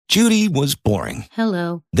Judy was boring.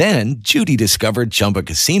 Hello. Then Judy discovered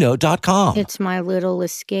ChumbaCasino.com. It's my little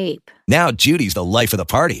escape. Now Judy's the life of the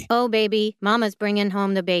party. Oh, baby, mama's bringing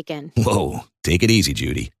home the bacon. Whoa, take it easy,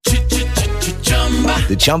 Judy.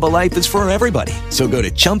 The Chumba life is for everybody. So go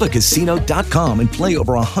to ChumbaCasino.com and play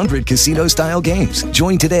over 100 casino-style games.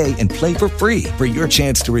 Join today and play for free for your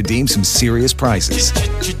chance to redeem some serious prizes.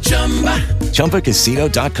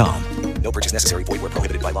 ChumbaCasino.com. No purchase necessary. Void where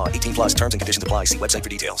prohibited by law. 18 plus terms and conditions apply. See website for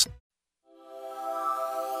details.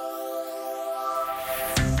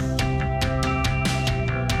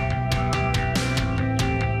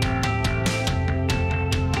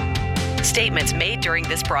 Statements made during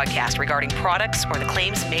this broadcast regarding products or the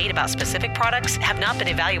claims made about specific products have not been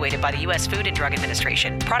evaluated by the U.S. Food and Drug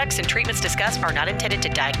Administration. Products and treatments discussed are not intended to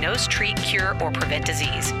diagnose, treat, cure, or prevent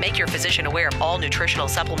disease. Make your physician aware of all nutritional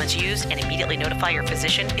supplements used and immediately notify your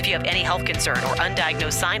physician if you have any health concern or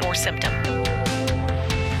undiagnosed sign or symptom.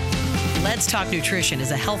 Let's Talk Nutrition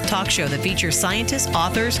is a health talk show that features scientists,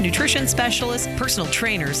 authors, nutrition specialists, personal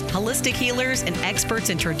trainers, holistic healers, and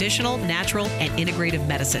experts in traditional, natural, and integrative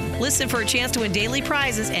medicine. Listen for a chance to win daily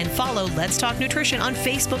prizes and follow Let's Talk Nutrition on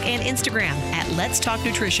Facebook and Instagram at Let's Talk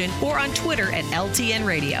Nutrition or on Twitter at LTN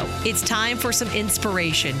Radio. It's time for some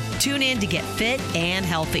inspiration. Tune in to get fit and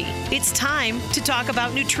healthy. It's time to talk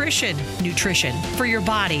about nutrition. Nutrition for your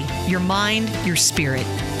body, your mind, your spirit.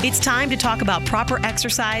 It's time to talk about proper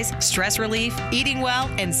exercise, stress relief, eating well,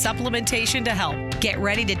 and supplementation to help. Get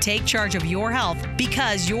ready to take charge of your health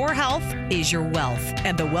because your health is your wealth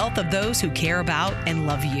and the wealth of those who care about and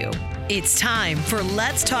love you. It's time for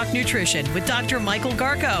Let's Talk Nutrition with Dr. Michael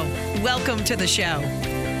Garko. Welcome to the show.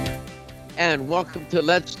 And welcome to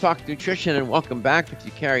Let's Talk Nutrition, and welcome back if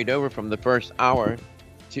you carried over from the first hour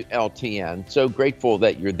to LTN. So grateful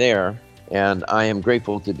that you're there, and I am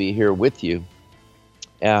grateful to be here with you.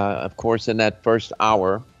 Of course, in that first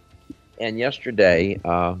hour, and yesterday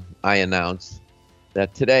I announced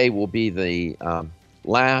that today will be the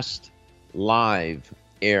last live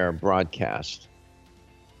air broadcast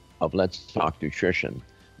of Let's Talk Nutrition.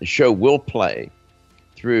 The show will play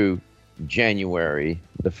through January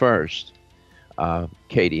the 1st.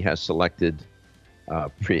 Katie has selected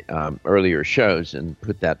earlier shows and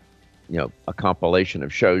put that, a compilation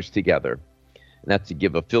of shows together. And that's to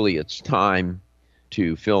give affiliates time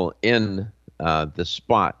to fill in the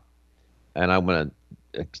spot. And I want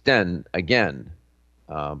to extend, again,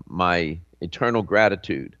 my eternal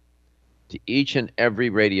gratitude to each and every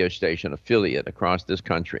radio station affiliate across this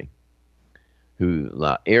country who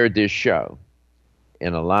aired this show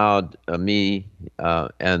and allowed me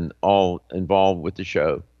and all involved with the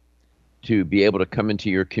show to be able to come into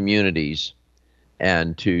your communities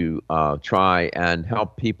and to try and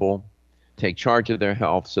help people take charge of their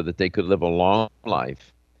health so that they could live a long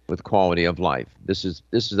life with quality of life. This is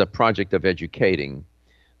a project of educating.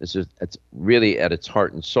 It's really at its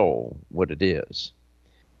heart and soul what it is.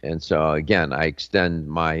 And so again, I extend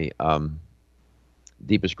my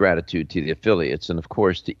deepest gratitude to the affiliates and of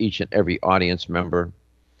course to each and every audience member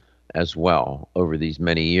as well over these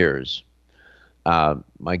many years.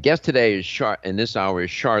 My guest today in this hour is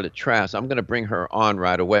Charlotte Trask. I'm going to bring her on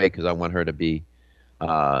right away because I want her to be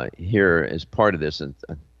here as part of this and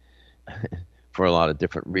for a lot of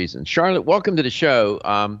different reasons. Charlotte, welcome to the show.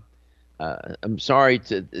 I'm sorry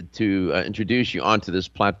to introduce you onto this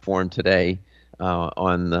platform today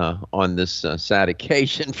on this sad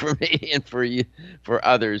occasion for me and for you, for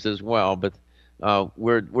others as well. But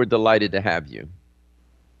we're delighted to have you.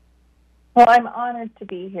 Well, I'm honored to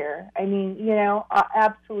be here. I mean,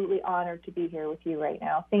 absolutely honored to be here with you right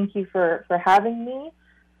now. Thank you for having me.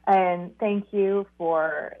 And thank you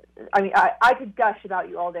for, I could gush about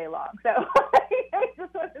you all day long. So I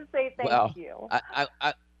just want to say thank you.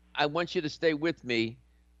 I want you to stay with me,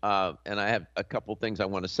 and I have a couple things I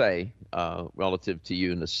want to say relative to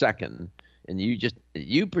you in a second. And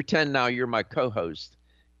you pretend now you're my co-host,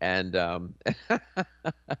 and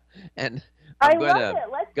and I love it.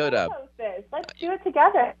 Let's co-host this. Let's do it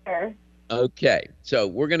together. Okay, so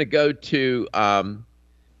we're going to go to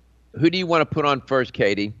who do you want to put on first,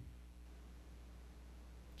 Katie?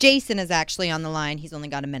 Jason is actually on the line. He's only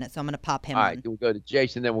got a minute, so I'm going to pop him on. All right, we'll go to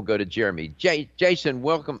Jason, then we'll go to Jeremy. Jason,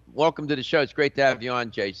 welcome to the show. It's great to have you on,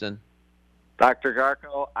 Jason. Dr.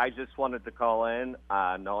 Garko, I just wanted to call in,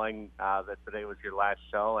 knowing that today was your last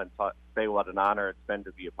show, and say what an honor it's been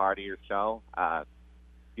to be a part of your show.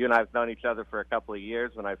 You and I have known each other for a couple of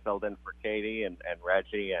years when I filled in for Katie and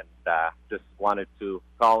Reggie, and just wanted to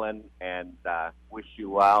call in and wish you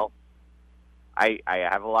well. I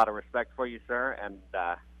have a lot of respect for you, sir, and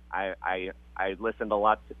I listened a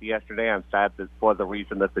lot yesterday. I'm sad for the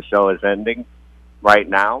reason that the show is ending, right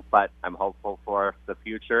now, but I'm hopeful for the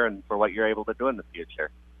future and for what you're able to do in the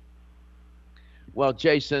future. Well,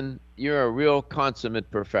 Jason, you're a real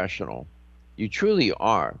consummate professional. You truly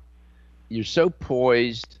are. You're so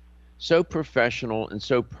poised, so professional, and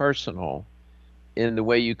so personal in the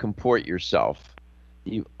way you comport yourself.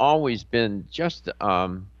 You've always been just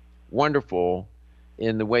wonderful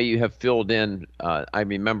in the way you have filled in. I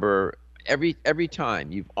remember every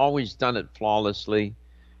time you've always done it flawlessly,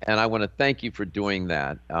 and I want to thank you for doing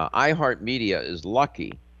that. iHeartMedia is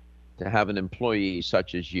lucky to have an employee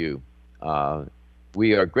such as you.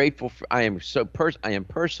 We are grateful for. I am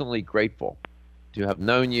personally grateful to have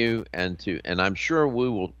known you, and I'm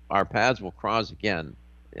sure our paths will cross again.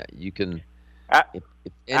 You can.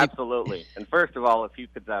 Absolutely. And first of all, if you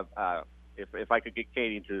could, if I could get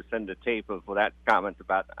Katie to send a tape of that comment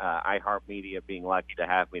about iHeartMedia being lucky to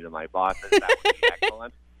have me to my bosses, that would be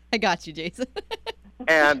excellent. I got you, Jason.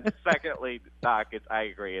 And secondly, Doc, I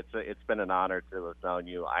agree. It's been an honor to have known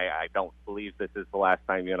you. I don't believe this is the last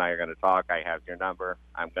time you and I are going to talk. I have your number.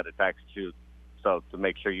 I'm going to text you so to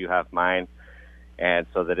make sure you have mine, and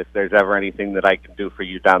so that if there's ever anything that I can do for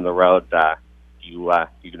you down the road, you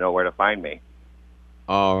know where to find me.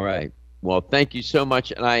 All right. Well, thank you so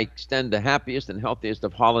much, and I extend the happiest and healthiest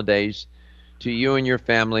of holidays to you and your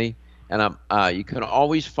family. And you can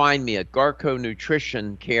always find me at Garco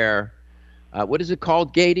Nutrition Care. What is it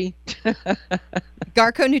called, Katie?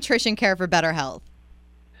 Garco Nutrition Care for better health.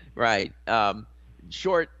 Right.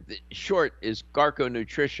 Short is Garco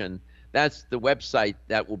Nutrition. That's the website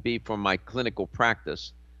that will be for my clinical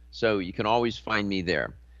practice. So you can always find me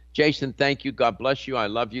there. Jason, thank you. God bless you. I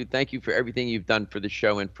love you. Thank you for everything you've done for the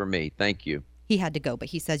show and for me. Thank you. He had to go, but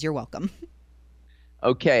he says you're welcome.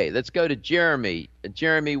 Okay, let's go to Jeremy.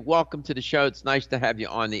 Jeremy, welcome to the show. It's nice to have you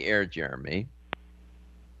on the air, Jeremy.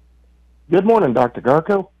 Good morning, Dr.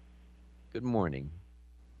 Garco. Good morning.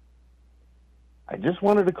 I just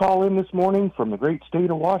wanted to call in this morning from the great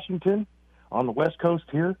state of Washington on the West Coast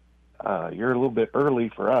here. You're a little bit early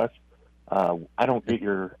for us. I don't get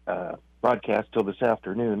your broadcast till this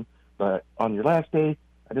afternoon, but on your last day,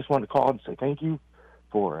 I just wanted to call and say thank you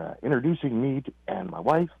for introducing me and my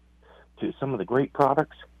wife to some of the great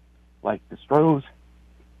products like the Stroh's.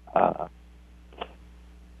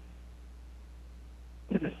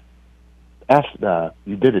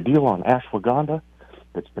 You did a deal on ashwagandha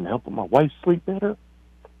that's been helping my wife sleep better.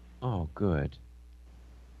 Oh, good.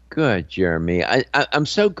 Good, Jeremy. I'm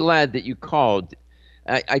so glad that you called.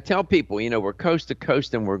 I tell people, we're coast to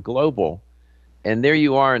coast and we're global. And there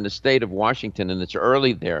you are in the state of Washington, and it's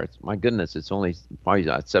early there. My goodness, it's only probably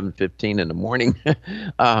 7:15 in the morning.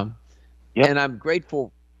 Yep. And I'm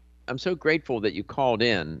grateful. I'm so grateful that you called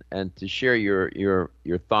in and to share your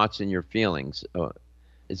thoughts and your feelings.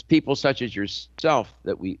 It's people such as yourself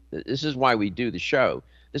this is why we do the show.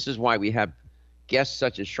 This is why we have guests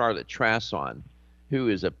such as Charlotte Trass on, who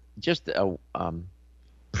is just a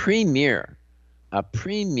premier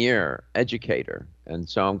educator. And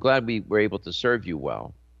so I'm glad we were able to serve you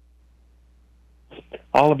well.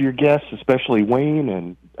 All of your guests, especially Wayne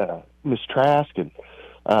and Miss Trask and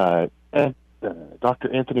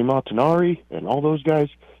Dr. Anthony Montanari and all those guys,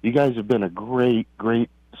 you guys have been a great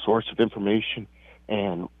source of information.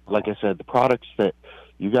 And like I said, the products that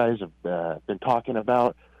you guys have been talking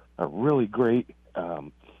about are really great.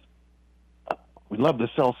 We love the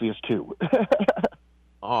Celsius too.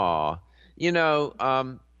 Aw, you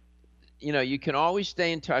can always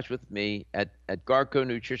stay in touch with me at Garco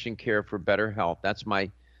Nutrition Care for Better Health.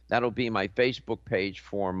 That'll be my Facebook page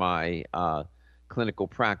for my clinical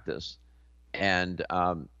practice. And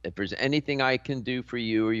if there's anything I can do for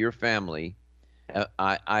you or your family,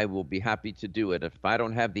 I will be happy to do it. If I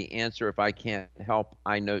don't have the answer, if I can't help,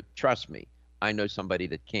 trust me, I know somebody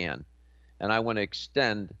that can. And I want to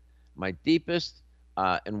extend my deepest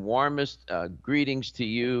and warmest greetings to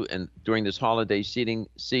you and during this holiday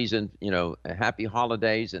season, happy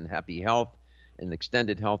holidays and happy health and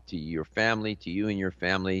extended health to your family, to you and your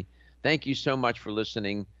family. Thank you so much for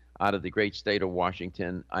listening out of the great state of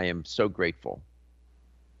Washington. I am so grateful.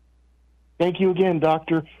 Thank you again,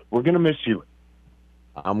 Doctor. We're going to miss you.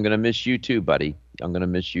 I'm going to miss you too, buddy. I'm going to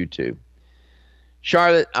miss you too.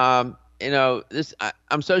 Charlotte, I'm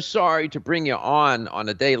so sorry to bring you on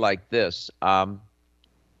a day like this.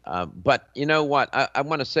 But you know what? I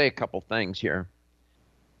want to say a couple things here.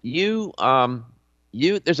 There's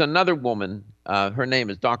another woman. Her name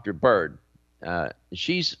is Dr. Bird.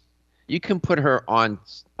 You can put her on,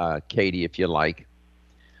 Katie, if you like.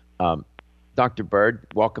 Dr. Bird,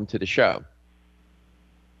 welcome to the show.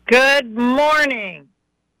 Good morning.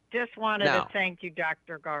 Just wanted to thank you,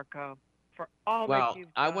 Dr. Garco, for all that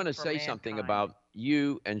you've done. I want to for say something mankind.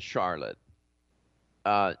 you and Charlotte.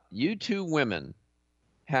 You two women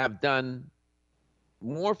have done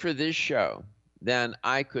more for this show than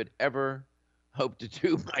I could ever hope to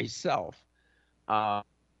do myself. Uh-oh,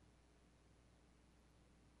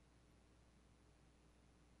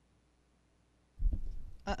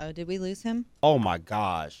 did we lose him? Oh my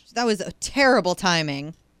gosh. That was a terrible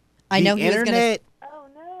timing. I know he was gonna. Oh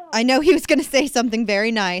no. I know he was gonna say something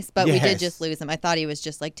very nice, but we did Yes. just lose him. I thought he was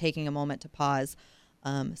just like taking a moment to pause.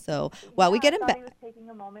 So while we get him I back. thought he was taking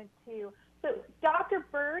a moment to. So, Dr.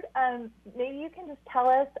 Bird, maybe you can just tell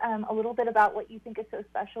us a little bit about what you think is so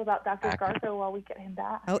special about Dr. Garko while we get him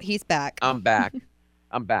back. Oh, he's back. I'm back.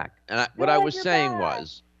 And what I was You're saying back.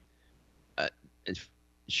 was,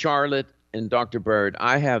 Charlotte and Dr. Bird,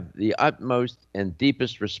 I have the utmost and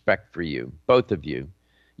deepest respect for you, both of you.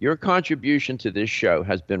 Your contribution to this show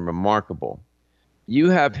has been remarkable. You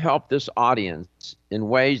have helped this audience in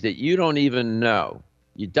ways that you don't even know.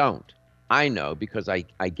 You don't. I know because I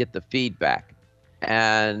get the feedback.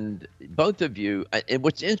 And both of you, and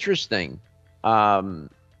what's interesting,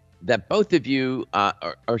 that both of you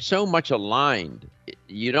are so much aligned.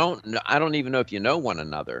 I don't even know if you know one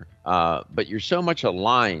another, but you're so much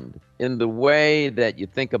aligned in the way that you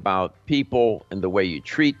think about people and the way you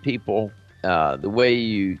treat people, the way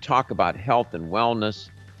you talk about health and wellness,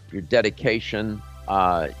 your dedication.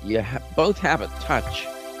 You both have a touch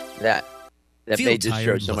that made this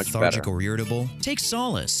show so much better. Lethargic or irritable? Take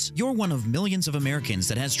Solace. You're one of millions of Americans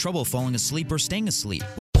that has trouble falling asleep or staying asleep.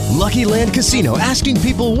 Lucky Land Casino, asking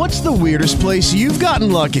people, what's the weirdest place you've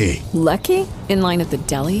gotten lucky? Lucky? In line at the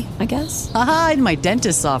deli, I guess? Aha, in my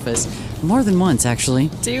dentist's office. More than once,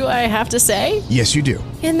 actually. Do I have to say? Yes, you do.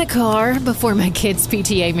 In the car before my kids'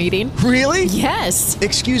 PTA meeting. Really? Yes.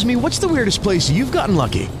 Excuse me, what's the weirdest place you've gotten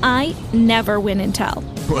lucky? I never win and tell.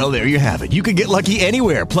 Well, there you have it. You can get lucky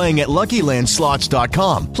anywhere, playing at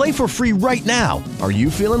LuckyLandSlots.com. Play for free right now. Are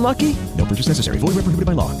you feeling lucky? No purchase necessary. Void where prohibited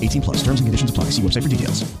by law. 18+. Terms and conditions apply. See website for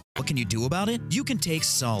details. What can you do about it? You can take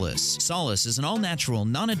Solace. Solace is an all-natural,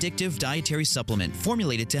 non-addictive dietary supplement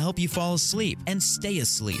formulated to help you fall asleep and stay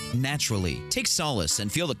asleep naturally. Take Solace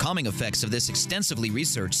and feel the calming effects of this extensively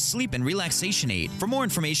researched sleep and relaxation aid. For more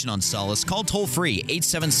information on Solace, call toll-free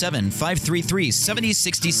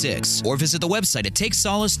 877-533-7066 or visit the website at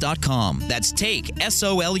takesolace.com. That's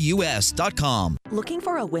TakeSolus.com. Looking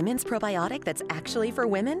for a women's probiotic that's actually for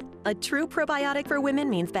women? A true probiotic for women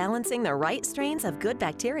means balancing the right strains of good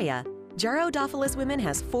bacteria. Jarrodophilus Women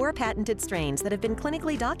has 4 patented strains that have been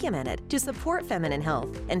clinically documented to support feminine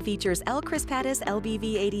health and features L. crispatus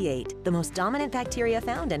LBV88, the most dominant bacteria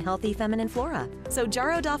found in healthy feminine flora. So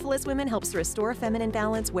Jarrodophilus Women helps restore feminine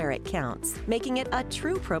balance where it counts, making it a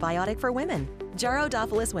true probiotic for women.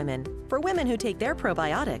 Jarrodophilus Women, for women who take their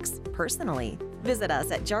probiotics personally. Visit us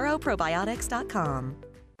at jarroprobiotics.com.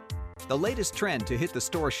 The latest trend to hit the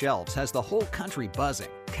store shelves has the whole country buzzing.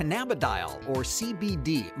 Cannabidiol, or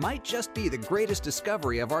CBD, might just be the greatest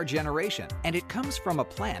discovery of our generation, and it comes from a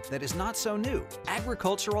plant that is not so new,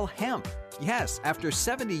 agricultural hemp. Yes, after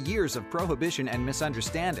 70 years of prohibition and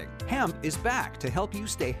misunderstanding, hemp is back to help you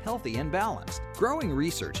stay healthy and balanced. Growing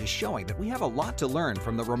research is showing that we have a lot to learn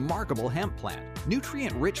from the remarkable hemp plant.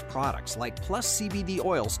 Nutrient-rich products like Plus CBD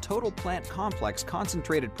Oil's Total Plant Complex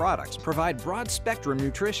concentrated products provide broad-spectrum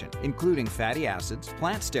nutrition, including fatty acids,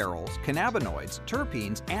 plant sterols, cannabinoids,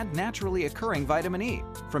 terpenes, and naturally occurring vitamin E.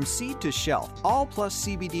 From seed to shelf, all Plus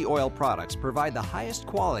CBD Oil products provide the highest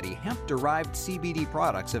quality hemp-derived CBD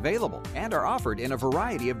products available and are offered in a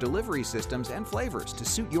variety of delivery systems and flavors to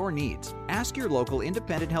suit your needs. Ask your local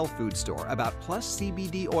independent health food store about Plus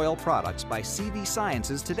CBD Oil products by CV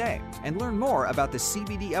Sciences today and learn more about the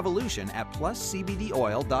CBD evolution at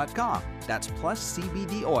pluscbdoil.com. That's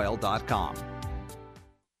pluscbdoil.com.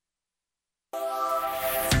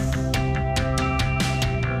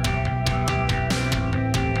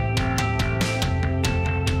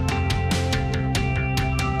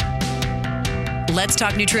 Let's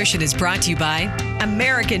Talk Nutrition is brought to you by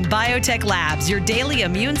American Biotech Labs, your daily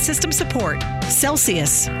immune system support.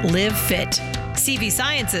 Celsius, live fit. CV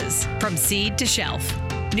Sciences, from seed to shelf.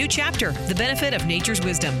 New chapter, the benefit of nature's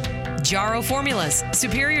wisdom. Jarro Formulas,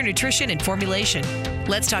 superior nutrition and formulation.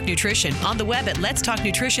 Let's Talk Nutrition on the web at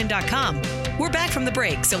letstalknutrition.com. We're back from the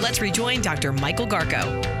break, so let's rejoin Dr. Michael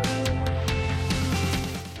Garko.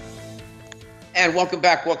 And welcome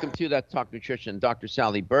back. Welcome to Let's Talk Nutrition. Dr.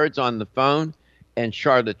 Sally Bird's on the phone, and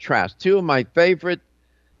Charlotte Trask, two of my favorite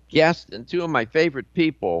guests and two of my favorite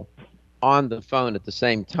people on the phone at the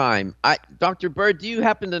same time. Dr. Bird, do you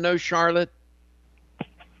happen to know Charlotte?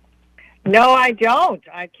 No, I don't.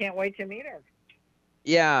 I can't wait to meet her.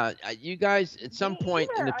 Yeah, you guys at some point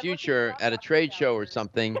in the future at a trade show or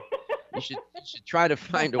something, you should try to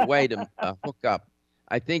find a way to hook up.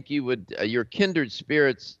 I think you would, your kindred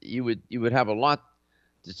spirits, you would have a lot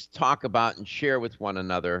to talk about and share with one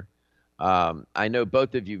another. I know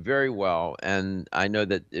both of you very well, and I know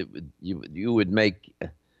that you would make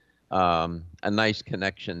a nice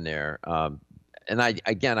connection there. And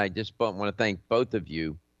I just want to thank both of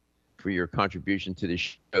you for your contribution to the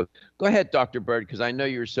show. Go ahead, Dr. Bird, because I know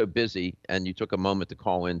you're so busy and you took a moment to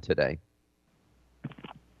call in today.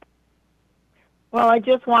 Well, I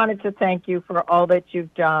just wanted to thank you for all that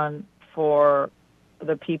you've done for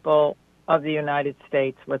the people of the United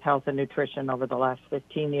States with health and nutrition over the last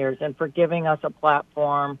 15 years, and for giving us a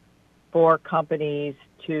platform for companies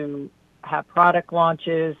to have product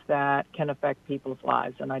launches that can affect people's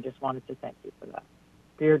lives. And I just wanted to thank you for that,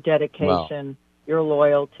 for your dedication, your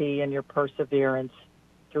loyalty, and your perseverance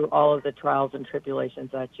through all of the trials and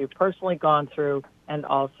tribulations that you've personally gone through, and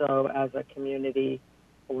also as a community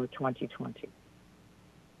for 2020.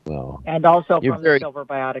 Well, and also from the Silver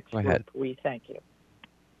Biotics Go Group, ahead. we thank you.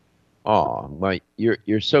 Oh, well,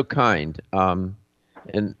 you're so kind.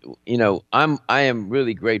 And you know, I am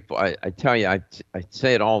really grateful. I tell you, I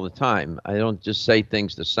say it all the time. I don't just say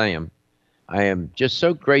things to say them. I am just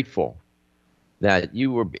so grateful that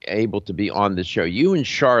you were able to be on the show. You and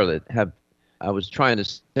Charlotte have, I was trying to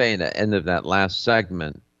say at the end of that last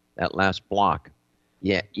segment, that last block,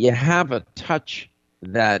 yeah, you have a touch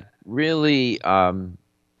that really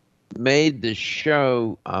made the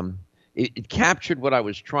show, it captured what I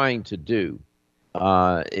was trying to do.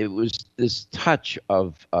 It was this touch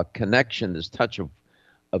of connection, this touch of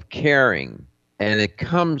caring, and it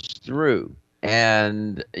comes through.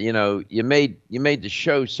 And you know, you made the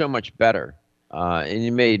show so much better, and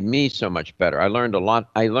you made me so much better. I learned a lot.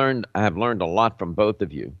 I have learned a lot from both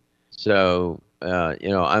of you. So you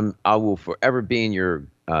know, I will forever be in your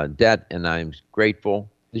debt, and I'm grateful.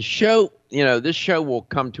 The show, you know, this show will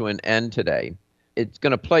come to an end today. It's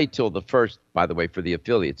going to play till the 1st, by the way, for the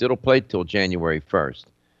affiliates. It'll play till January 1st.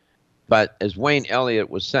 But as Wayne Elliott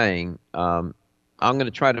was saying, I'm going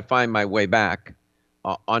to try to find my way back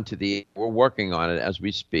onto the, we're working on it as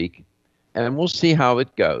we speak, and we'll see how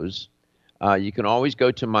it goes. You can always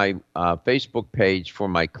go to my Facebook page for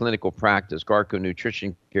my clinical practice, Garko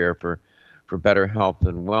Nutrition Care for better health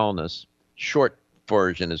and wellness. Short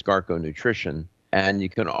version is Garko Nutrition, and you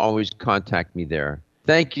can always contact me there.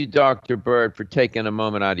 Thank you, Dr. Bird, for taking a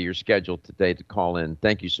moment out of your schedule today to call in.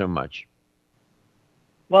 Thank you so much.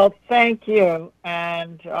 Well, thank you,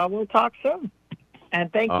 and we'll talk soon.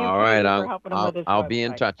 And thank you for helping him with his I'll be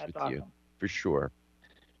in touch with you for sure.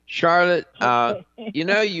 Charlotte, you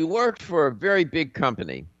know, you worked for a very big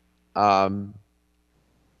company. New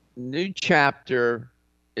Chapter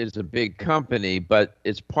is a big company, but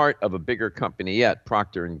it's part of a bigger company yet,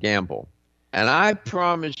 Procter & Gamble. And I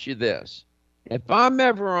promise you this. If I'm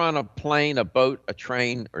ever on a plane, a boat, a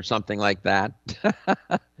train, or something like that,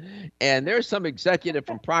 and there's some executive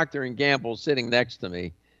from Procter & Gamble sitting next to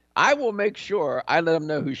me, I will make sure I let them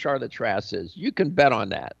know who Charlotte Trask is. You can bet on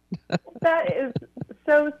that. That is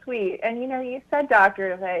so sweet. And, you know, you said,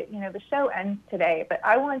 Doctor, that, you know, the show ends today, but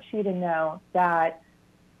I want you to know that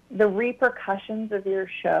the repercussions of your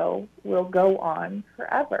show will go on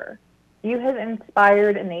forever. You have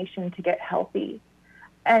inspired a nation to get healthy.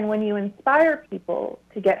 And when you inspire people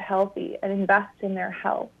to get healthy and invest in their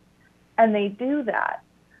health, and they do that,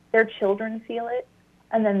 their children feel it,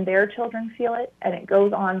 and then their children feel it, and it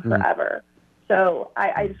goes on forever. So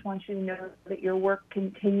I just want you to know that your work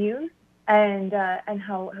continues, and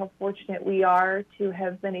how fortunate we are to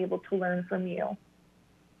have been able to learn from you.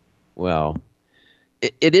 Well,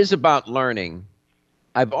 it is about learning.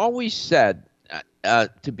 I've always said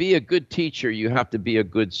to be a good teacher, you have to be a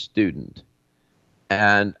good student.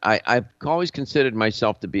 And I've always considered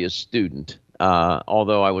myself to be a student,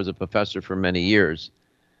 although I was a professor for many years.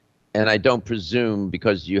 And I don't presume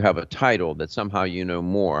because you have a title that somehow you know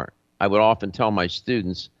more. I would often tell my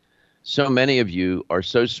students, so many of you are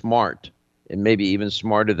so smart, and maybe even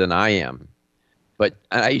smarter than I am. But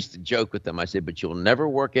I used to joke with them. I said, but you'll never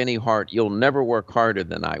work you'll never work harder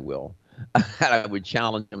than I will. I would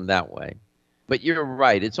challenge them that way. But you're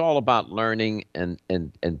right. It's all about learning and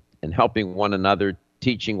helping one another,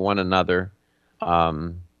 teaching one another.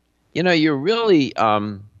 You know, you're really,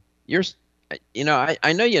 you know,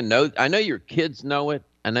 I know I know your kids know it,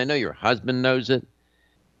 and I know your husband knows it,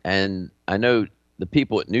 and I know the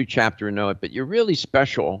people at New Chapter know it, but you're really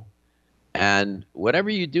special. And whatever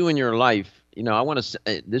you do in your life, you know, I want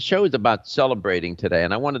to, this show is about celebrating today,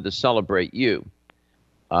 and I wanted to celebrate you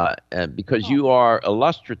because you are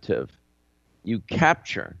illustrative you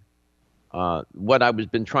capture what I was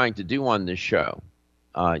been trying to do on this show.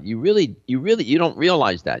 You don't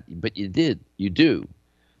realize that, but you do.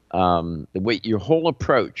 The way your whole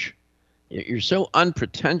approach, you're so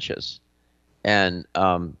unpretentious and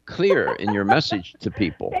clear in your message to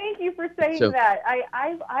people. Thank you for saying that.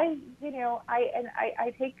 I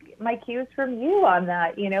take my cues from you on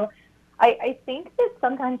that. I think that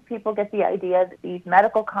sometimes people get the idea that these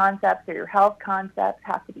medical concepts or your health concepts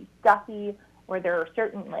have to be stuffy, or there are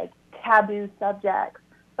certain taboo subjects.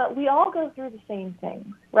 But we all go through the same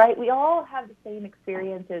things, right? We all have the same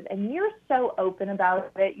experiences, and you're so open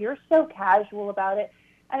about it. You're so casual about it.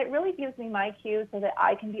 And it really gives me my cue so that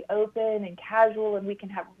I can be open and casual, and we can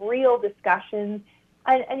have real discussions.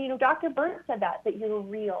 And Dr. Burt said that you're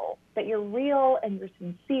real and you're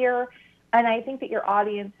sincere. And I think that your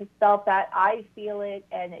audience has felt that. I feel it,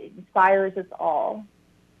 and it inspires us all.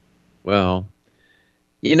 Well,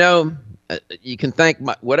 you can thank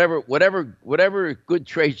whatever good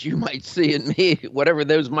traits you might see in me, whatever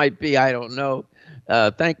those might be, I don't know.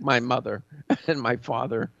 Thank my mother and my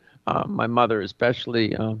father, my mother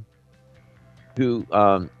especially, who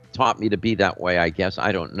taught me to be that way, I guess.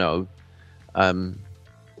 I don't know.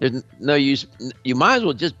 There's no use. You might as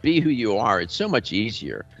well just be who you are. It's so much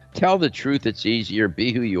easier. Tell the truth. It's easier.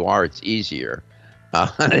 Be who you are. It's easier.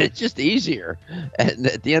 It's just easier. And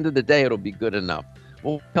at the end of the day, it'll be good enough.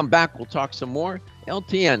 We'll come back. We'll talk some more.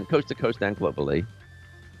 LTN, coast to coast and globally.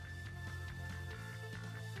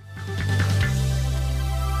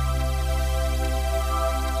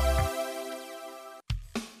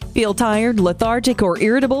 Feel tired, lethargic, or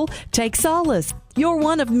irritable? Take solace. You're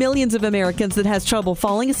one of millions of Americans that has trouble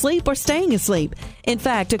falling asleep or staying asleep. In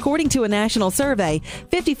fact, according to a national survey,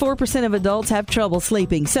 54% of adults have trouble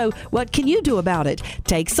sleeping. So what can you do about it?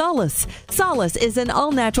 Take Solace. Solace is an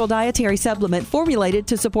all-natural dietary supplement formulated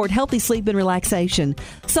to support healthy sleep and relaxation.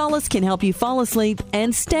 Solace can help you fall asleep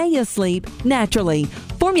and stay asleep naturally.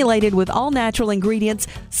 Formulated with all-natural ingredients,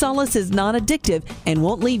 Solace is non-addictive and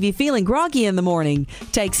won't leave you feeling groggy in the morning.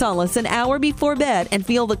 Take Solace an hour before bed and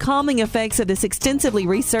feel the calming effects of this extensively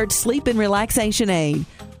researched sleep and relaxation aid.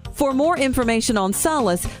 For more information on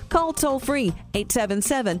Solace, call toll-free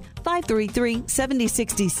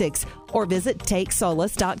 877-533-7066 or visit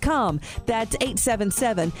TakeSolace.com. That's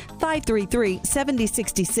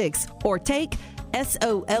 877-533-7066 or take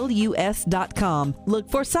SOLUS.com. Look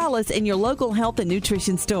for Solace in your local health and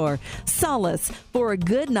nutrition store. Solace, for a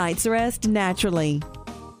good night's rest naturally.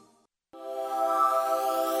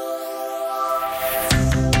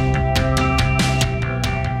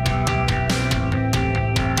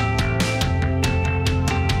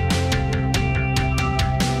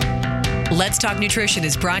 Let's Talk Nutrition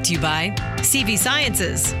is brought to you by CV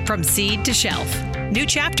Sciences, from seed to shelf. New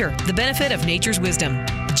chapter, the benefit of nature's wisdom.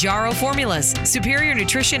 Jarrow Formulas, superior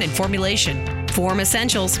nutrition and formulation. Form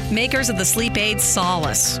Essentials, makers of the sleep aid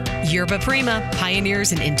Solace. Yerba Prima,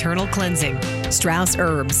 pioneers in internal cleansing. Strauss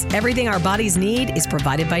Herbs, everything our bodies need is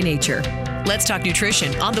provided by nature. Let's Talk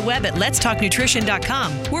Nutrition on the web at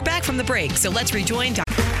letstalknutrition.com. We're back from the break, so let's rejoin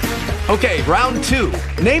Dr. Okay, round two.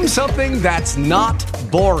 Name something that's not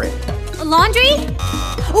boring. A laundry?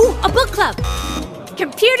 Ooh, a book club.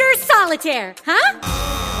 Computer solitaire, huh?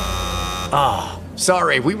 Ah, oh,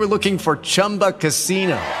 sorry, we were looking for Chumba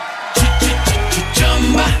Casino.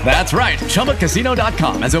 That's right,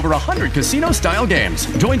 ChumbaCasino.com has over 100 casino-style games.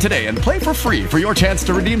 Join today and play for free for your chance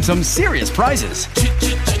to redeem some serious prizes.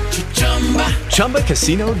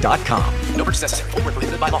 ChumbaCasino.com. No purchase necessary. Void where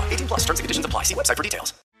prohibited by law. 18+ terms and conditions apply. See website for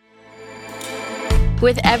details.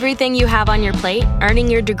 With everything you have on your plate, earning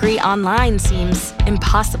your degree online seems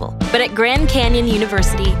impossible. But at Grand Canyon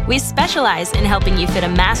University, we specialize in helping you fit a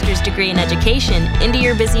master's degree in education into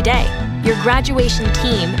your busy day. Your graduation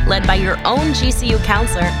team, led by your own GCU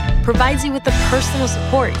counselor, provides you with the personal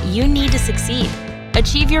support you need to succeed.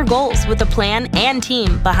 Achieve your goals with a plan and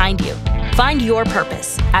team behind you. Find your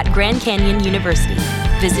purpose at Grand Canyon University.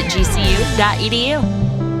 Visit gcu.edu.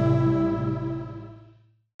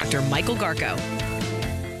 Dr. Michael Garko.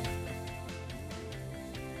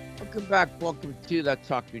 Welcome back. Welcome to Let's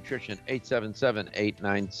Talk Nutrition.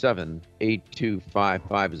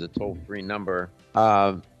 877-897-8255 is a toll-free number.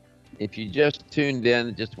 If you just tuned in,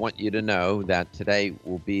 I just want you to know that today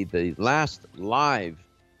will be the last live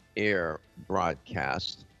air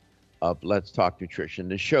broadcast of Let's Talk Nutrition.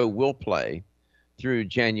 The show will play through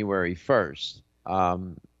January 1st.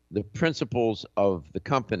 The principals of the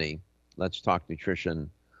company, Let's Talk Nutrition,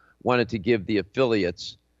 wanted to give the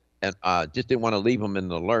affiliates and just didn't want to leave them in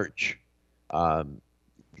the lurch, to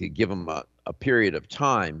give them a period of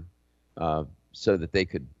time so that they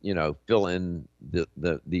could, fill in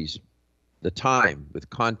these the time with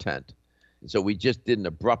content. And so we just didn't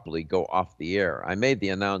abruptly go off the air. I made the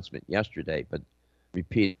announcement yesterday, but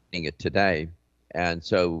repeating it today. And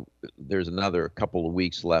so there's another couple of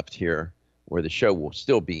weeks left here where the show will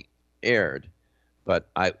still be aired, but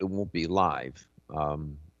it won't be live.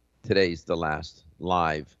 Today's the last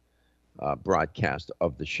live broadcast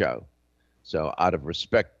of the show. So out of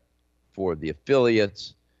respect for the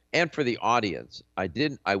affiliates and for the audience,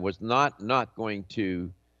 I was not going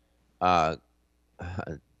to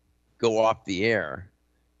go off the air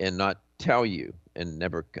and not tell you and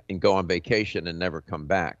go on vacation and never come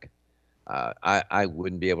back. I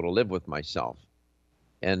wouldn't be able to live with myself.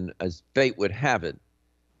 And as fate would have it,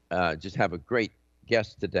 just have a great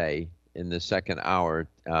guest today in the second hour.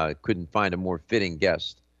 Couldn't find a more fitting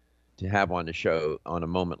guest to have on the show on a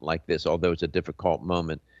moment like this, although it's a difficult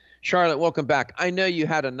moment. Charlotte, welcome back. I know you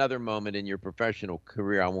had another moment in your professional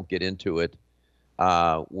career, I won't get into it,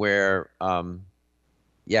 where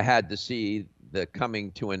you had to see the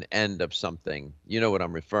coming to an end of something. You know what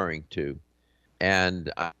I'm referring to.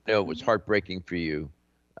 And I know it was heartbreaking for you.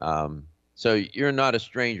 So you're not a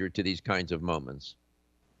stranger to these kinds of moments.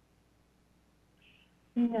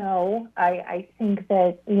 No, I think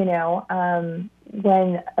that,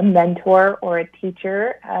 when a mentor or a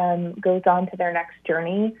teacher goes on to their next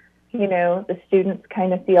journey, the students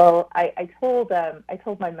kind of feel, I told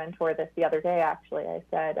my mentor this the other day, actually. I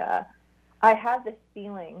said, I had this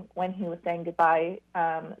feeling when he was saying goodbye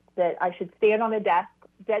that I should stand on a desk,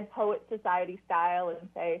 Dead Poet Society style, and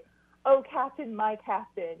say, "Oh, Captain, my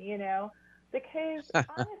Captain," because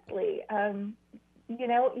honestly,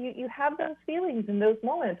 you have those feelings in those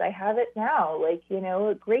moments. I have it now,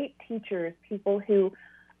 great teachers, people who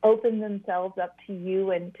open themselves up to you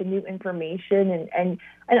and to new information and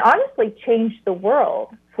honestly change the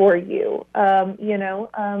world for you,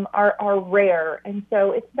 are rare. And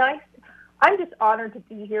so it's nice. I'm just honored to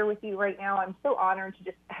be here with you right now. I'm so honored to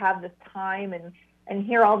just have this time and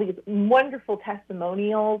hear all these wonderful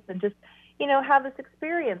testimonials and just, have this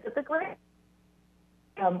experience. It's a great,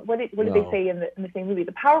 what did they say in the same movie?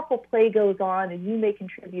 The powerful play goes on and you may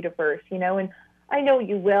contribute a verse, and I know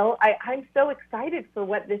you will. I'm so excited for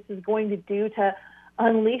what this is going to do to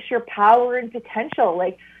unleash your power and potential.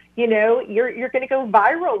 You're going to go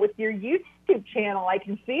viral with your YouTube channel. I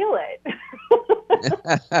can feel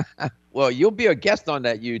it. Well, you'll be a guest on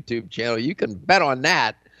that YouTube channel. You can bet on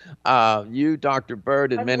that. You, Dr.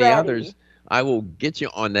 Bird, and many others, I will get you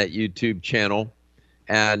on that YouTube channel.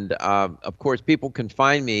 And, of course, people can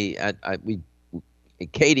find me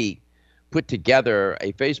Katie put together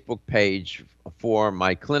a Facebook page for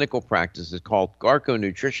my clinical practice. It's called Garko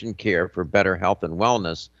Nutrition Care for Better Health and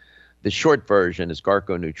Wellness. The short version is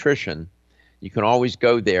Garko Nutrition. You can always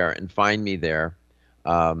go there and find me there.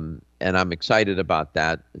 And I'm excited about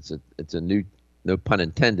that. It's a new, no pun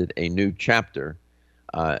intended, a new chapter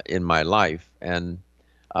in my life. And,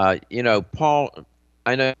 Paul,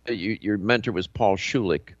 I know your mentor was Paul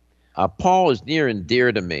Schulich. Paul is near and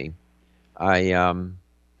dear to me. I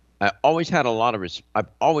always had I've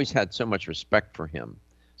always had so much respect for him.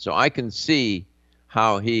 So I can see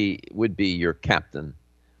how he would be your captain.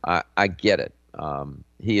 I get it.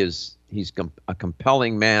 He's a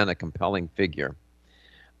compelling man, a compelling figure.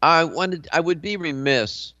 I would be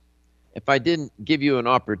remiss if I didn't give you an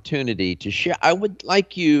opportunity to share. I would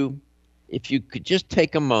like you, if you could just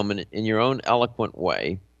take a moment in your own eloquent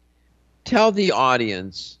way, tell the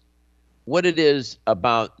audience what it is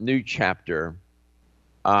about New Chapter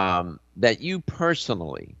that you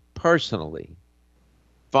personally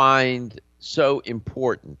find so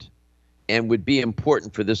important and would be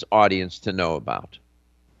important for this audience to know about.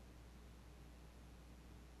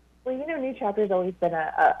 Well, New Chapter has always been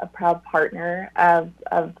a proud partner of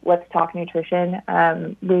Let's Talk Nutrition.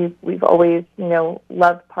 We've always,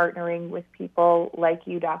 loved partnering with people like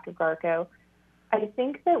you, Dr. Garko. I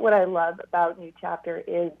think that what I love about New Chapter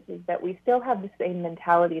is that we still have the same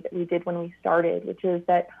mentality that we did when we started, which is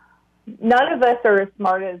that none of us are as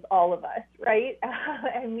smart as all of us, right?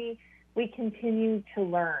 And we continue to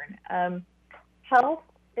learn. Health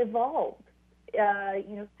evolves.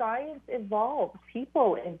 Science evolves,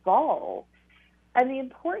 people evolve. And the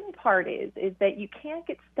important part is that you can't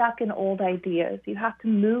get stuck in old ideas. You have to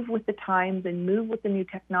move with the times and move with the new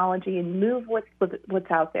technology and move with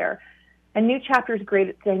what's out there. And New Chapter is great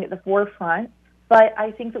at staying at the forefront, but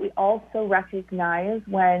I think that we also recognize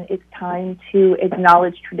when it's time to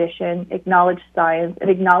acknowledge tradition, acknowledge science, and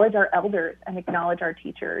acknowledge our elders and acknowledge our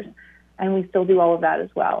teachers. And we still do all of that as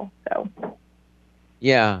well. So.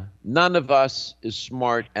 Yeah, none of us is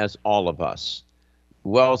smart as all of us.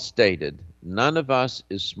 Well stated. None of us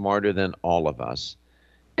is smarter than all of us.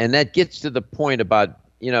 And that gets to the point about,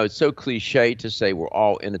 it's so cliche to say we're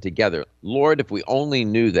all in it together. Lord, if we only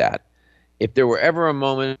knew that, if there were ever a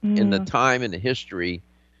moment in the time in the history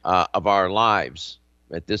of our lives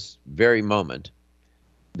at this very moment,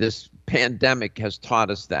 this pandemic has taught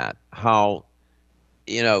us that, how,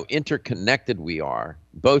 interconnected we are,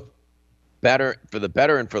 both for the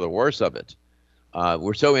better and for the worse of it.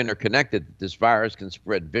 We're so interconnected that this virus can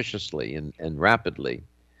spread viciously and rapidly,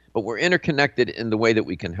 but we're interconnected in the way that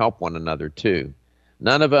we can help one another too.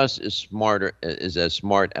 None of us is as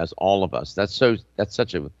smart as all of us. That's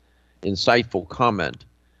such a insightful comment.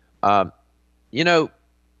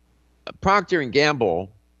 Procter &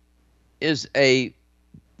 Gamble is a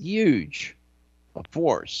huge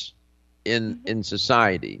force in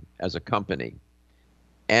society as a company.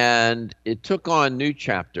 And it took on New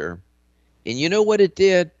Chapter. And you know what it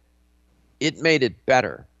did? It made it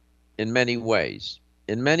better in many ways.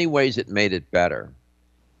 In many ways, it made it better.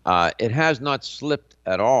 It has not slipped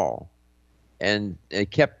at all. And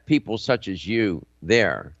it kept people such as you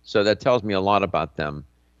there. So that tells me a lot about them.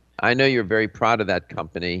 I know you're very proud of that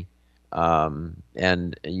company,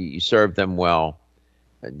 and you serve them well.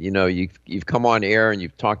 And, you've come on air and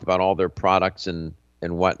you've talked about all their products and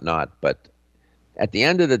whatnot. But at the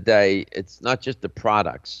end of the day, it's not just the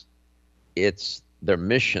products. It's their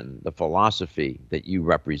mission, the philosophy that you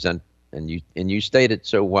represent, and you state it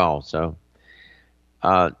so well. So,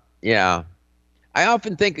 yeah. I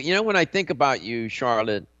often think, when I think about you,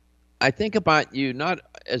 Charlotte, I think about you not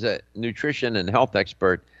as a nutrition and health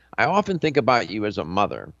expert. I often think about you as a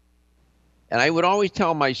mother. And I would always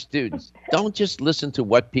tell my students, don't just listen to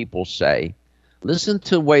what people say. Listen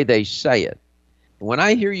to the way they say it. When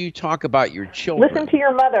I hear you talk about your children. Listen to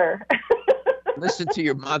your mother. Listen to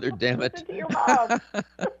your mother, damn it. Listen to your mom.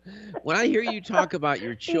 When I hear you talk about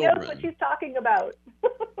your children. She knows what she's talking about.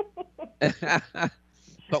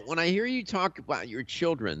 But when I hear you talk about your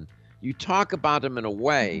children, you talk about them in a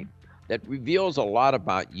way that reveals a lot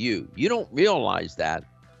about you. You don't realize that.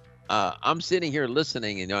 I'm sitting here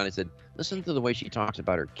listening, and I said, listen to the way she talks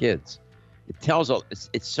about her kids. It tells,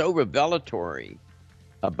 it's so revelatory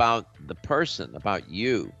about the person, about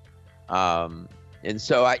you. And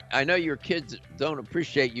so I know your kids don't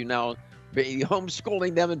appreciate you now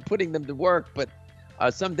homeschooling them and putting them to work, but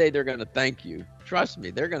someday they're going to thank you. Trust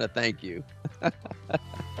me, they're going to thank you.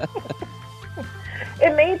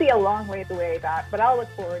 It may be a long way away, Doc, but I'll look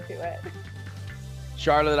forward to it.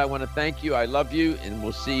 Charlotte, I want to thank you. I love you, and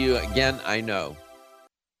we'll see you again, I know.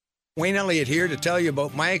 Wayne Elliott here to tell you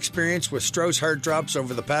about my experience with Strauss Heart Drops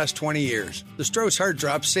over the past 20 years. The Strauss Heart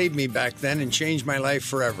Drops saved me back then and changed my life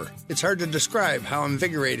forever. It's hard to describe how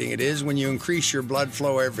invigorating it is when you increase your blood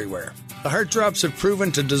flow everywhere. The Heart Drops have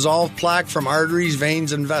proven to dissolve plaque from arteries,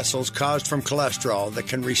 veins, and vessels caused from cholesterol that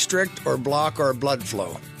can restrict or block our blood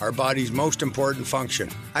flow, our body's most important function.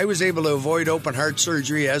 I was able to avoid open heart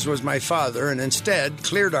surgery, as was my father, and instead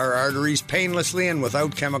cleared our arteries painlessly and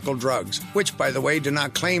without chemical drugs, which, by the way, do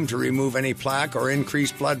not claim to remove any plaque or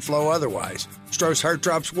increase blood flow otherwise. Strauss Heart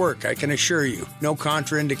Drops work, I can assure you. No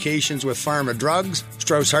contraindications with pharma drugs.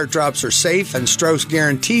 Strauss Heart Drops are safe, and Strauss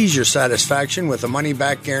guarantees your satisfaction with a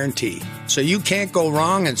money-back guarantee. So you can't go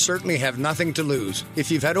wrong and certainly have nothing to lose.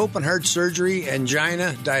 If you've had open heart surgery,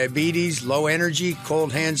 angina, diabetes, low energy,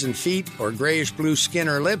 cold hands and feet, or grayish-blue skin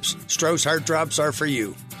or lips, Strauss Heart Drops are for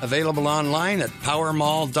you. Available online at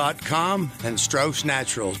powermall.com and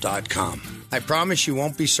straussnaturals.com. I promise you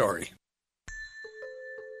won't be sorry.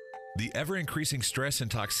 The ever-increasing stress and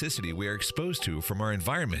toxicity we are exposed to from our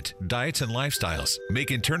environment, diets, and lifestyles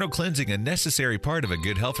make internal cleansing a necessary part of a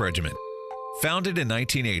good health regimen. Founded in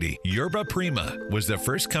 1980, Yerba Prima was the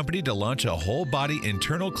first company to launch a whole-body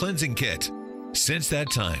internal cleansing kit. Since that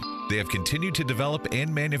time, they have continued to develop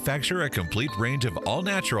and manufacture a complete range of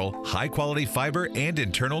all-natural, high-quality fiber and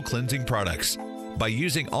internal cleansing products. By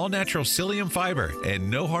using all-natural psyllium fiber and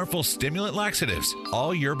no harmful stimulant laxatives,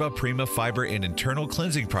 all Yerba Prima fiber and internal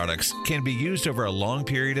cleansing products can be used over a long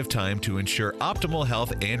period of time to ensure optimal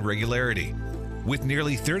health and regularity. With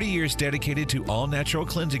nearly 30 years dedicated to all-natural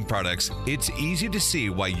cleansing products, it's easy to see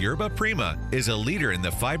why Yerba Prima is a leader in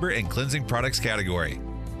the fiber and cleansing products category.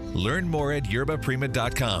 Learn more at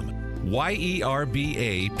yerbaprima.com,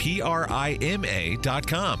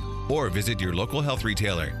 YERBAPRIMA.com, or visit your local health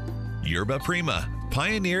retailer. Yerba Prima,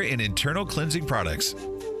 pioneer in internal cleansing products.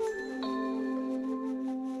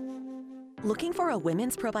 Looking for a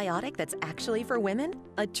women's probiotic that's actually for women?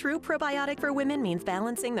 A true probiotic for women means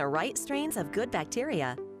balancing the right strains of good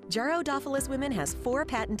bacteria. Jarrodophilus Women has 4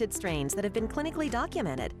 patented strains that have been clinically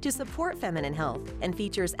documented to support feminine health and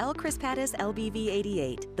features L. crispatus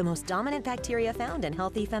LBV88, the most dominant bacteria found in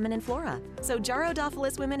healthy feminine flora. So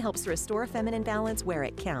Jarrodophilus Women helps restore feminine balance where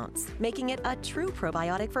it counts, making it a true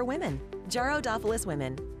probiotic for women. Jarrodophilus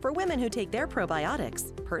Women, for women who take their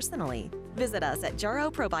probiotics personally. Visit us at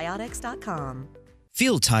jarroprobiotics.com.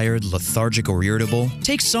 Feel tired, lethargic, or irritable?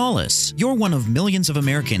 Take Solace. You're one of millions of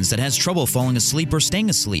Americans that has trouble falling asleep or staying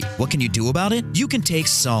asleep. What can you do about it? You can take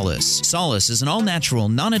Solace. Solace is an all-natural,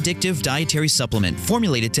 non-addictive dietary supplement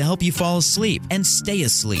formulated to help you fall asleep and stay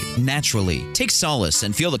asleep naturally. Take Solace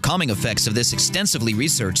and feel the calming effects of this extensively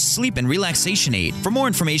researched sleep and relaxation aid. For more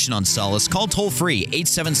information on Solace, call toll-free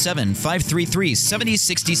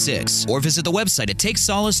 877-533-7066 or visit the website at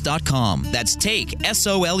takesolace.com. That's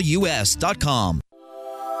takesolus.com.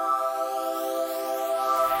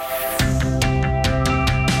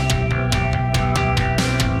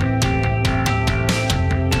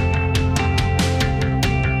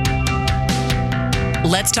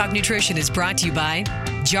 Let's Talk Nutrition is brought to you by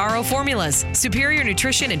Jarrow Formulas, superior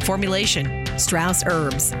nutrition and formulation. Strauss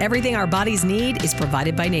Herbs, everything our bodies need is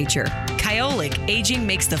provided by nature. Kyolic, aging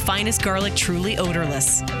makes the finest garlic truly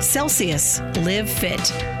odorless. Celsius, live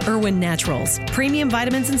fit. Irwin Naturals, premium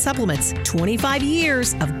vitamins and supplements. 25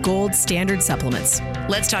 years of gold standard supplements.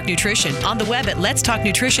 Let's Talk Nutrition on the web at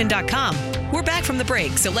letstalknutrition.com. We're back from the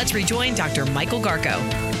break, so let's rejoin Dr. Michael Garko.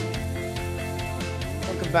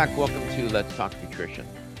 Welcome to Let's Talk Nutrition.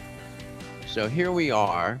 So here we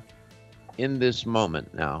are in this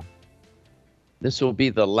moment now. This will be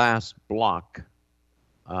the last block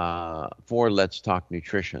for Let's Talk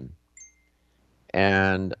Nutrition.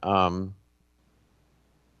 And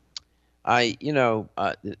I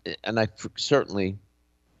certainly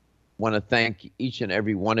want to thank each and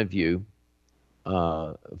every one of you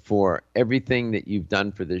for everything that you've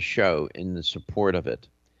done for this show in the support of it.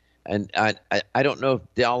 And I don't know if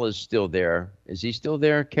Dell is still there. Is he still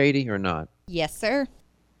there, Katie, or not? Yes, sir.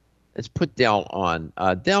 Let's put Dell on.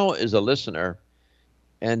 Dell is a listener,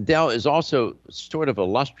 and Dell is also sort of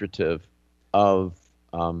illustrative of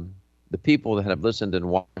the people that have listened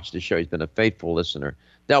and watched the show. He's been a faithful listener.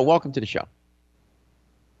 Dell, welcome to the show.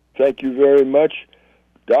 Thank you very much,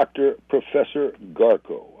 Dr. Professor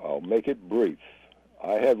Garko. I'll make it brief.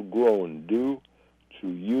 I have grown due to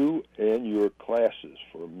you and your classes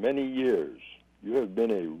for many years. You have been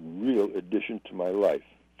a real addition to my life.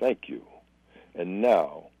 Thank you. And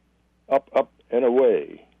now, up, up, and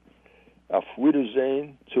away. Auf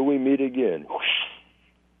Wiedersehen, till we meet again.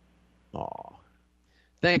 Aw.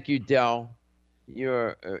 Thank you, Dell.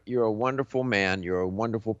 You're a wonderful man. You're a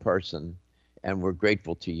wonderful person, and we're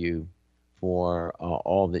grateful to you for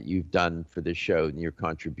all that you've done for the show and your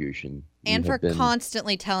contribution. And for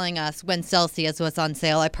constantly telling us when Celsius was on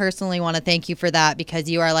sale. I personally want to thank you for that, because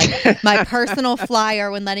you are like my personal flyer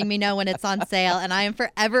when letting me know when it's on sale, and I am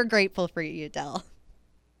forever grateful for you, Dell.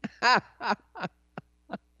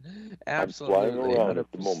 Absolutely,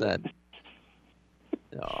 100%.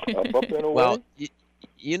 Up and away. Well,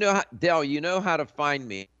 you know, Dell, you know how to find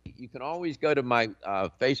me. You can always go to my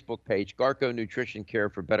Facebook page, Garko Nutrition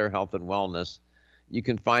Care for Better Health and Wellness. You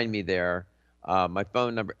can find me there. My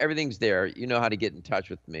phone number, everything's there. You know how to get in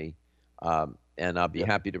touch with me, and I'll be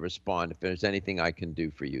happy to respond if there's anything I can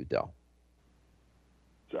do for you, Dell.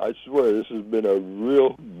 I swear this has been a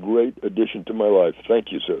real great addition to my life.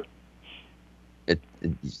 Thank you, sir. And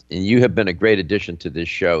you have been a great addition to this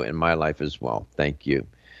show in my life as well. Thank you.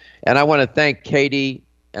 And I want to thank Katie,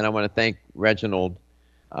 and I want to thank Reginald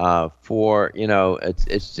for,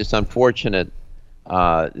 it's just unfortunate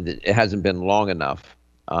that it hasn't been long enough.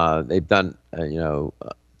 They've done,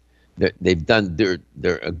 they've done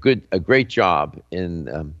a great job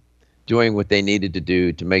in doing what they needed to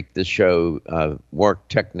do to make this show work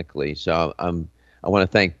technically. So I want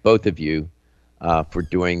to thank both of you for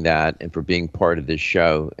doing that and for being part of this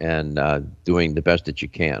show and doing the best that you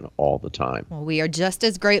can all the time. Well, we are just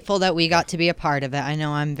as grateful that we got to be a part of it. I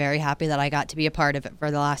know I'm very happy that I got to be a part of it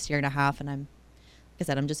for the last year and a half, and like I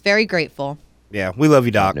said, I'm just very grateful. Yeah, we love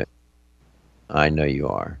you, Doc. I know you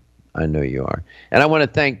are. I know you are. And I want to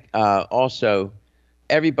thank also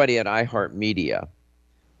everybody at iHeartMedia,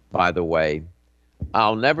 by the way.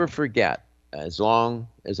 I'll never forget, as long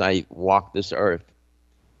as I walk this earth,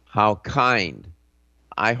 how kind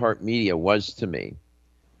iHeartMedia was to me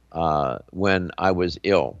when I was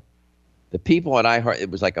ill. The people at iHeart, it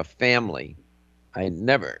was like a family. I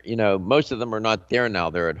never, most of them are not there now.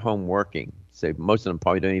 They're at home working. So most of them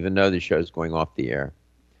probably don't even know the show's going off the air.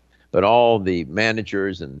 But all the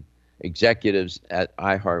managers and executives at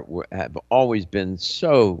iHeart have always been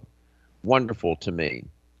so wonderful to me.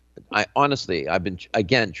 I've been,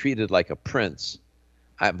 again, treated like a prince.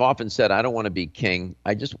 I've often said I don't want to be king.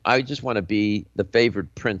 I just want to be the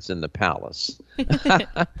favored prince in the palace.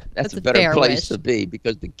 That's a better place to be,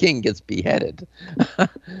 because the king gets beheaded.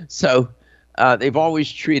 So they've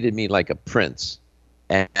always treated me like a prince,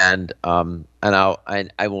 and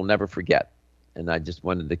I will never forget. And I just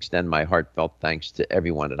wanted to extend my heartfelt thanks to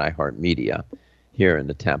everyone at iHeartMedia here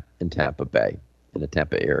in Tampa Bay, in the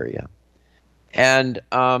Tampa area, and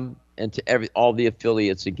to all the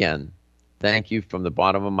affiliates again. Thank you from the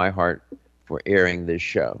bottom of my heart for airing this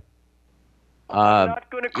show. I'm not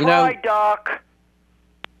going to cry, Doc.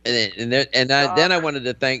 Then I wanted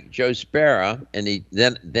to thank Joe Spera, and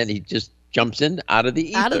then he just jumps in out of the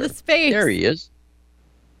ether. Out of the space. There he is.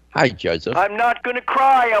 Hi, Joseph. I'm not going to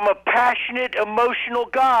cry. I'm a passionate, emotional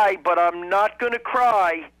guy, but I'm not going to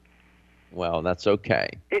cry. Well, that's okay.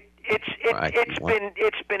 It's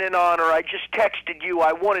been an honor. I just texted you.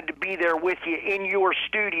 I wanted to be there with you in your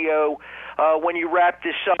studio when you wrap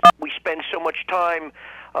this up. We spend so much time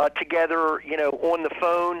together, on the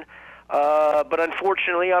phone. But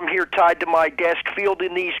unfortunately, I'm here tied to my desk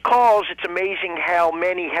fielding these calls. It's amazing how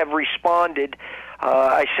many have responded.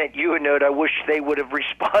 I sent you a note. I wish they would have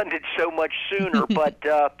responded so much sooner, but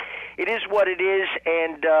it is what it is.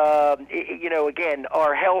 And, again,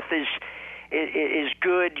 our health is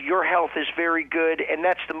good. Your health is very good, and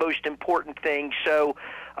that's the most important thing. So,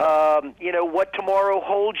 what tomorrow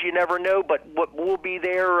holds, you never know, but we'll be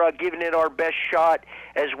there giving it our best shot,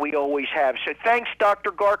 as we always have. So thanks,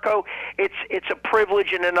 Dr. Garko. It's a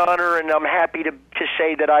privilege and an honor, and I'm happy to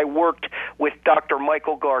say that I worked with Dr.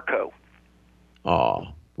 Michael Garko. Oh,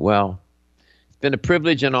 well, it's been a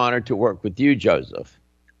privilege and honor to work with you, Joseph.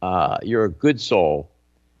 You're a good soul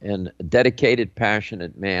and a dedicated,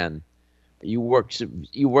 passionate man. You work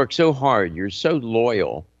so hard. You're so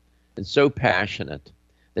loyal and so passionate.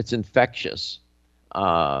 It's infectious.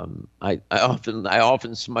 I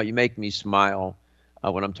often smile. You make me smile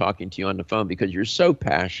when I'm talking to you on the phone, because you're so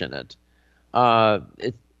passionate.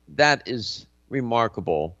 That is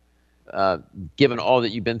remarkable, given all that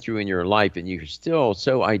you've been through in your life, and you're still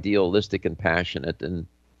so idealistic and passionate. And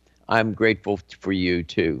I'm grateful for you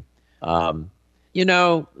too. Look.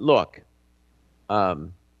 How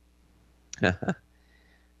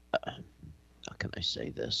can I say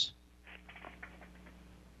this?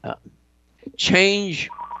 Change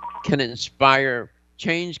can inspire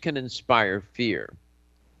fear.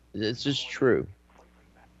 This is true.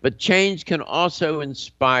 But change can also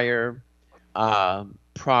inspire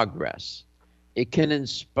progress. It can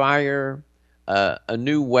inspire a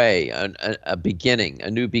new way, a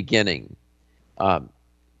new beginning.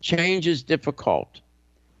 Change is difficult,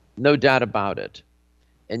 no doubt about it.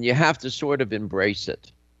 And you have to sort of embrace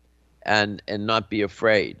it and not be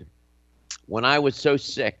afraid. When I was so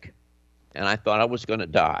sick and I thought I was going to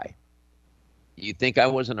die, you think I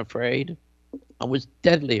wasn't afraid? I was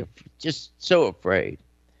deadly, just so afraid.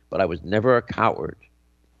 But I was never a coward.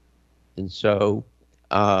 And so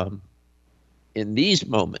in these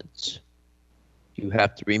moments, you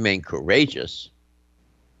have to remain courageous.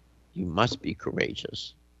 You must be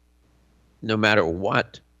courageous, no matter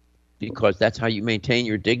what, because that's how you maintain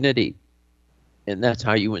your dignity, and that's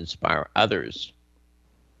how you inspire others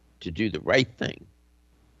to do the right thing.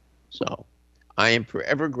 So I am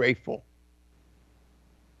forever grateful.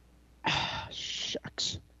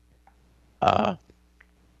 Shucks. I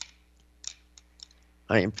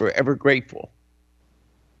am forever grateful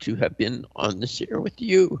to have been on this air with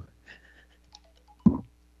you.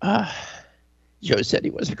 Joe said he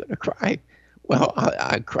wasn't going to cry. Well,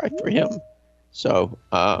 I cried for him. So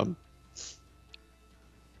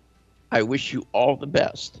I wish you all the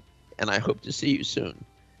best, and I hope to see you soon.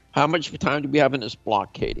 How much time do we have in this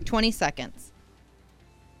block, Katie? 20 seconds.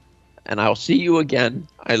 And I'll see you again.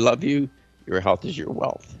 I love you. Your health is your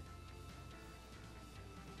wealth.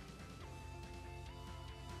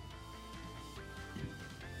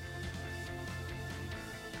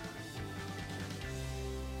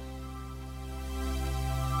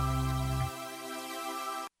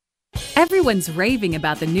 Everyone's raving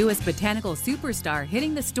about the newest botanical superstar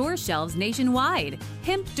hitting the store shelves nationwide.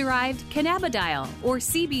 Hemp-derived cannabidiol, or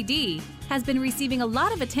CBD, has been receiving a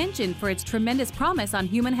lot of attention for its tremendous promise on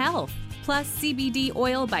human health. Plus, CBD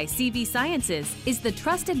Oil by CV Sciences is the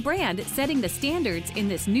trusted brand setting the standards in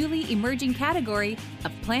this newly emerging category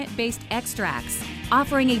of plant-based extracts,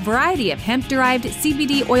 offering a variety of hemp-derived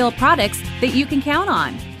CBD oil products that you can count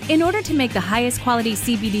on. In order to make the highest quality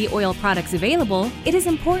CBD oil products available, it is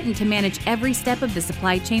important to manage every step of the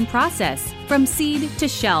supply chain process, from seed to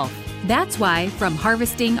shelf. That's why, from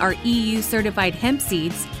harvesting our EU-certified hemp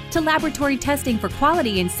seeds To laboratory testing for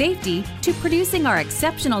quality and safety, to producing our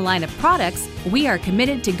exceptional line of products, we are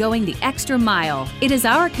committed to going the extra mile. It is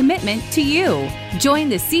our commitment to you. Join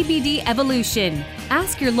the CBD evolution.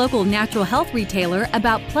 Ask your local natural health retailer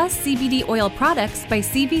about Plus CBD oil products by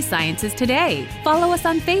CV Sciences today. Follow us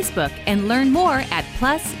on Facebook and learn more at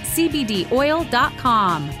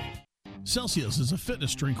pluscbdoil.com. Celsius is a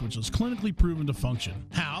fitness drink which is clinically proven to function.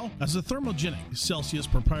 How? As a thermogenic, Celsius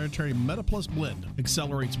proprietary MetaPlus blend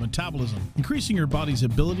accelerates metabolism, increasing your body's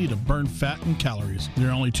ability to burn fat and calories. There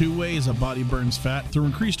are only two ways a body burns fat: through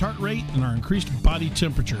increased heart rate and our increased body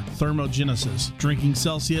temperature, thermogenesis. Drinking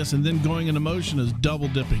Celsius and then going into motion is double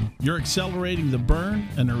dipping. You're accelerating the burn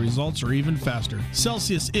and the results are even faster.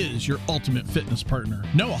 Celsius is your ultimate fitness partner.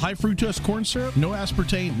 No high fructose corn syrup, no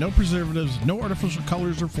aspartame, no preservatives, no artificial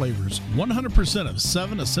colors or flavors. 100% of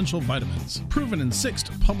 7 essential vitamins. Proven in 6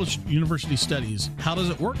 published university studies. How does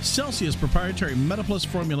it work? Celsius proprietary MetaPlus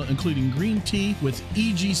formula, including green tea with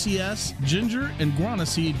EGCS, ginger, and guarana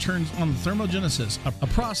seed, turns on thermogenesis, a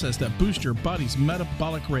process that boosts your body's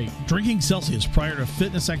metabolic rate. Drinking Celsius prior to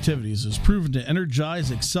fitness activities is proven to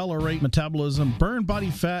energize, accelerate metabolism, burn body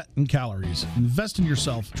fat and calories. Invest in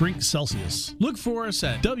yourself. Drink Celsius. Look for us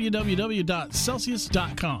at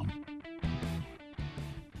www.celsius.com.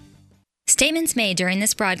 Statements made during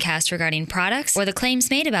this broadcast regarding products or the claims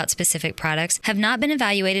made about specific products have not been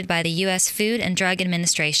evaluated by the U.S. Food and Drug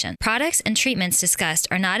Administration. Products and treatments discussed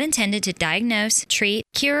are not intended to diagnose, treat,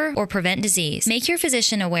 cure, or prevent disease. Make your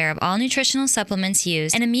physician aware of all nutritional supplements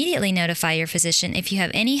used and immediately notify your physician if you have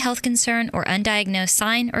any health concern or undiagnosed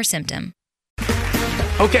sign or symptom.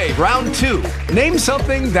 Okay, round 2. Name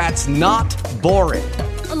something that's not boring.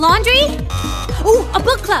 A laundry? Ooh, a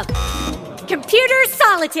book club. Computer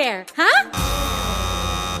solitaire, huh?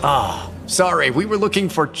 Ah, oh, sorry, we were looking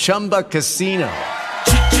for Chumba Casino.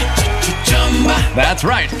 That's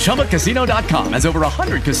right, ChumbaCasino.com has over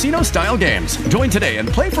 100 casino-style games. Join today and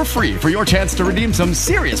play for free for your chance to redeem some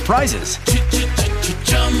serious prizes.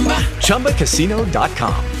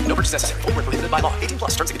 ChumbaCasino.com. No purchase necessary. Void where prohibited by law.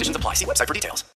 18+ terms and conditions apply. See website for details.